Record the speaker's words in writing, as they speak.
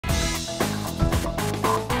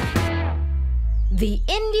The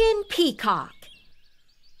Indian peacock.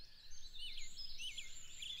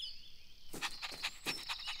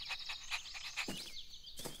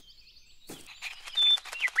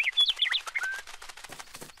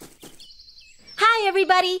 Hi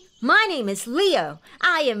everybody, my name is Leo.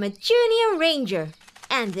 I am a junior ranger.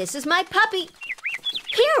 And this is my puppy.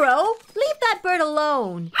 Hero, leave that bird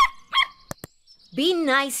alone. Be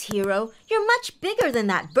nice, Hero. You're much bigger than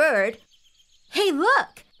that bird. Hey,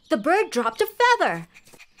 look! The bird dropped a feather.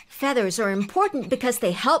 Feathers are important because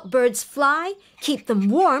they help birds fly, keep them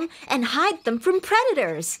warm, and hide them from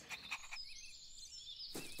predators.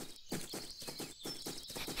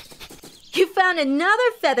 You found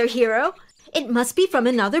another feather, Hero. It must be from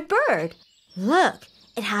another bird. Look,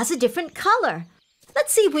 it has a different color.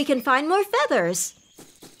 Let's see if we can find more feathers.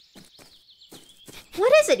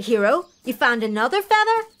 What is it, Hero? You found another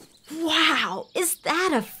feather? Wow, is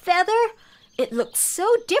that a feather? It looks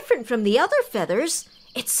so different from the other feathers.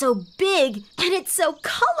 It's so big and it's so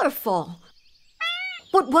colorful.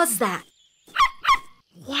 What was that?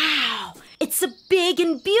 Wow, it's a big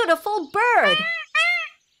and beautiful bird.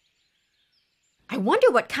 I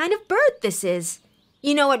wonder what kind of bird this is.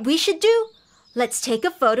 You know what we should do? Let's take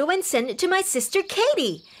a photo and send it to my sister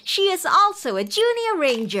Katie. She is also a junior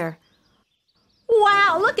ranger.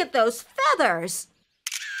 Wow, look at those feathers.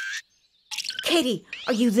 Katie,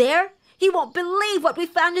 are you there? You won't believe what we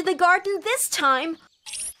found in the garden this time.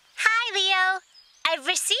 Hi, Leo. I've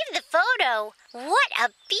received the photo. What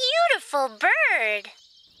a beautiful bird.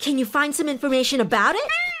 Can you find some information about it?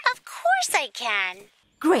 Of course I can.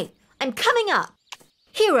 Great, I'm coming up.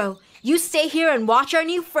 Hero, you stay here and watch our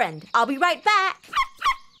new friend. I'll be right back.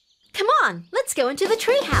 Come on, let's go into the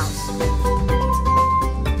treehouse.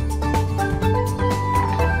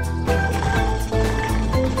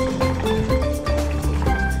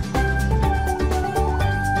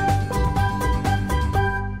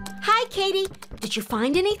 Did you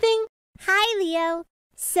find anything? Hi, Leo.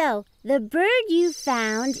 So, the bird you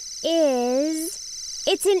found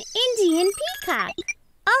it's an Indian peacock,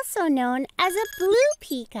 also known as a blue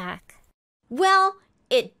peacock. Well,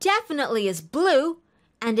 it definitely is blue,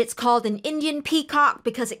 and it's called an Indian peacock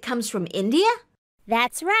because it comes from India?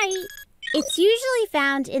 That's right. It's usually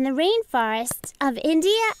found in the rainforests of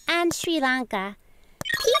India and Sri Lanka.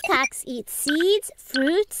 Peacocks eat seeds,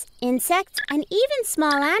 fruits, insects, and even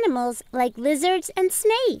small animals like lizards and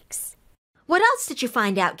snakes. What else did you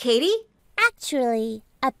find out, Katie? Actually,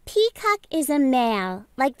 a peacock is a male,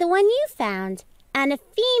 like the one you found, and a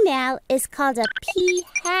female is called a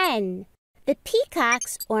peahen. The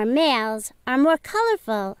peacocks, or males, are more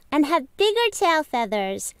colorful and have bigger tail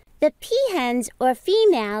feathers. The peahens, or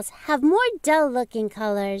females, have more dull-looking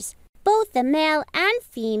colors. Both the male and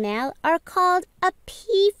female are called a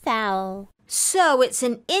peafowl. So it's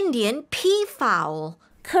an Indian peafowl.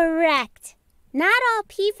 Correct. Not all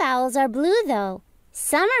peafowls are blue, though.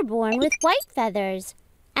 Some are born with white feathers.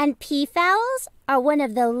 And peafowls are one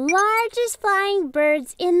of the largest flying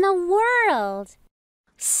birds in the world.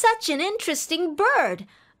 Such an interesting bird.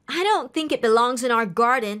 I don't think it belongs in our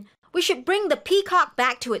garden. We should bring the peacock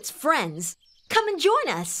back to its friends. Come and join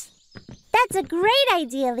us. That's a great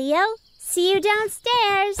idea, Leo. See you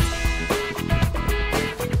downstairs.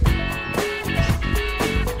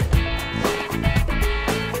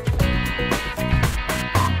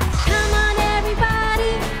 Come on,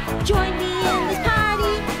 everybody. Join me in this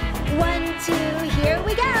party. 1, 2, here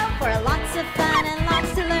we go. For lots of fun and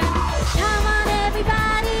lots to learn. Come on,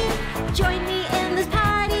 everybody. Join me in this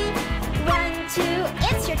party. 1, 2,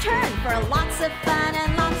 it's your turn. For lots of fun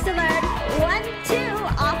and lots to learn. 1, 2,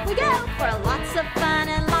 off we go. For lots of fun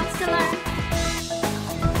and lots to learn.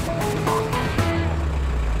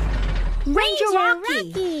 Ranger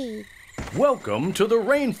Rocky! Welcome to the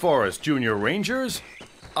rainforest, Junior Rangers.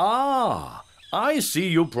 Ah, I see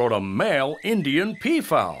you brought a male Indian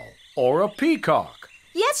peafowl, or a peacock.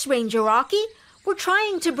 Yes, Ranger Rocky. We're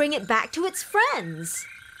trying to bring it back to its friends.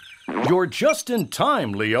 You're just in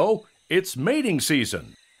time, Leo. It's mating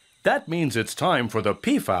season. That means it's time for the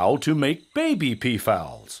peafowl to make baby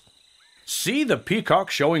peafowls. See the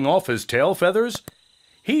peacock showing off his tail feathers?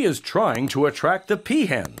 He is trying to attract the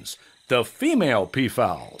peahens, the female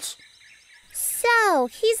peafowls. So,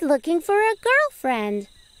 he's looking for a girlfriend.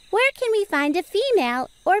 Where can we find a female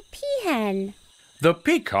or peahen? The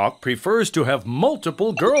peacock prefers to have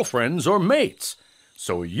multiple girlfriends or mates,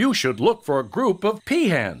 so you should look for a group of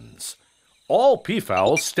peahens. All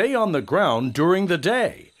peafowls stay on the ground during the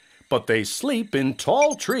day, but they sleep in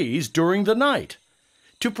tall trees during the night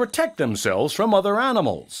to protect themselves from other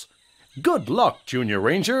animals. Good luck, Junior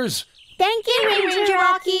Rangers. Thank you, Ranger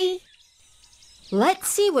Rocky. Let's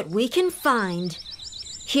see what we can find.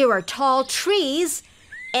 Here are tall trees,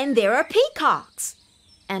 and there are peacocks.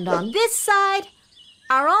 And on this side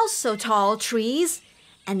are also tall trees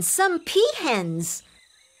and some peahens.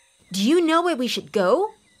 Do you know where we should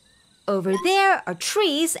go? Over there are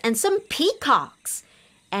trees and some peacocks.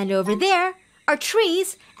 And over there are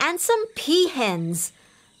trees and some peahens.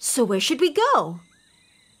 So where should we go?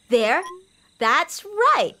 There? That's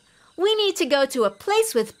right. We need to go to a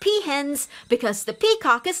place with peahens because the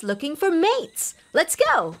peacock is looking for mates. Let's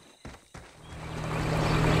go.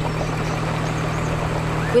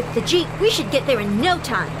 With the Jeep, we should get there in no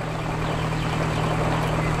time.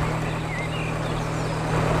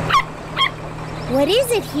 What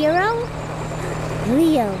is it, Hero?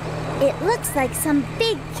 Leo, it looks like some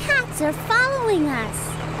big cats are following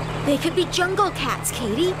us. They could be jungle cats,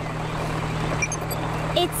 Katie.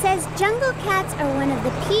 It says jungle cats are one of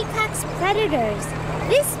the peacock's predators.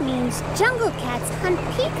 This means jungle cats hunt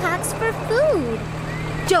peacocks for food.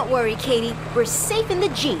 Don't worry, Katie. We're safe in the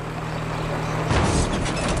Jeep.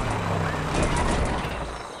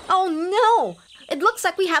 Oh, no! It looks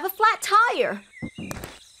like we have a flat tire.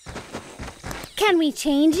 Can we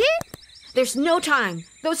change it? There's no time.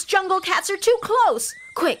 Those jungle cats are too close.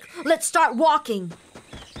 Quick, let's start walking.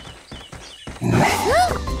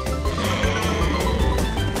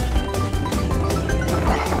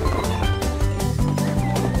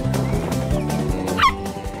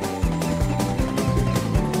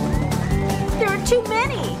 There are too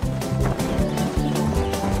many.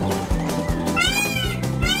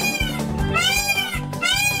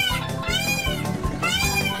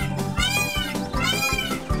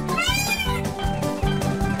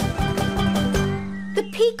 The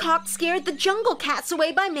peacock scared the jungle cats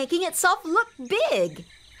away by making itself look big.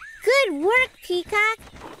 Good work, Peacock.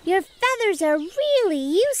 Your feathers are really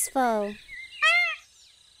useful.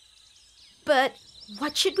 But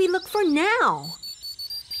what should we look for now?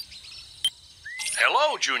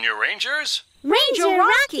 Hello, Junior Rangers. Ranger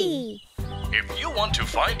Rocky! If you want to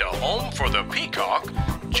find a home for the peacock,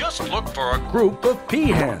 just look for a group of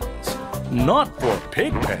peahens. Not for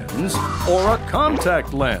pig pens or a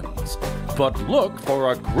contact lens, but look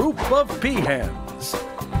for a group of peahens.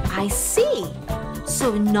 I see.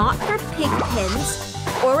 So not for pig pens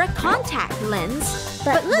or a contact lens,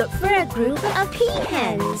 But look for a group of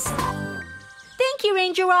peahens. Thank you,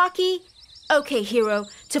 Ranger Rocky. Okay, Hero,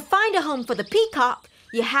 to find a home for the peacock,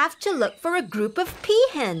 you have to look for a group of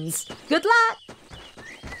peahens. Good luck.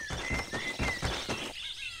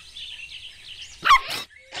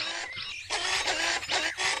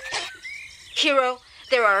 Hero,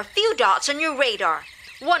 there are a few dots on your radar.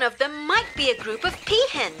 One of them might be a group of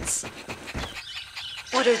peahens.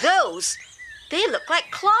 What are those? They look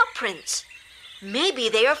like claw prints. Maybe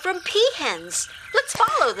they are from peahens. Let's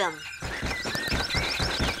follow them.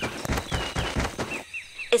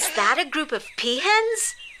 Is that a group of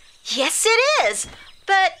peahens? Yes, it is.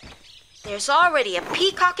 But there's already a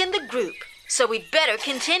peacock in the group, so we'd better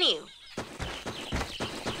continue.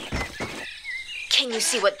 Can you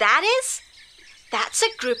see what that is? That's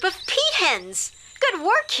a group of peahens. Good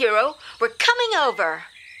work, Hero. We're coming over.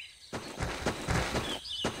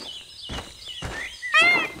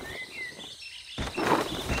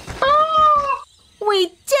 Oh, we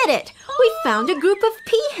did it! We found a group of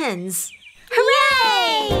peahens.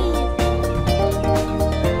 Hooray!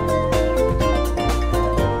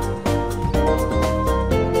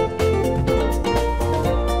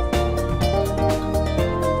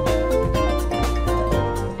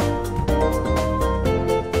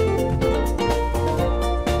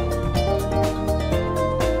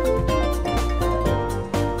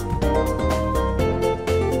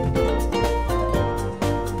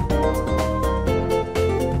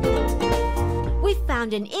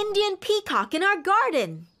 An Indian peacock in our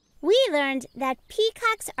garden. We learned that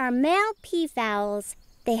peacocks are male peafowls.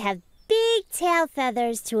 They have big tail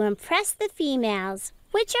feathers to impress the females,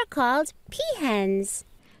 which are called peahens.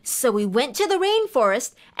 So we went to the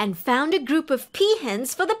rainforest and found a group of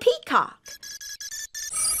peahens for the peacock.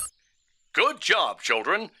 Good job,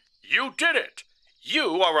 children. You did it.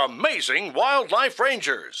 You are amazing wildlife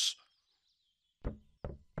rangers.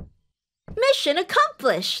 Mission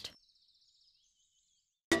accomplished.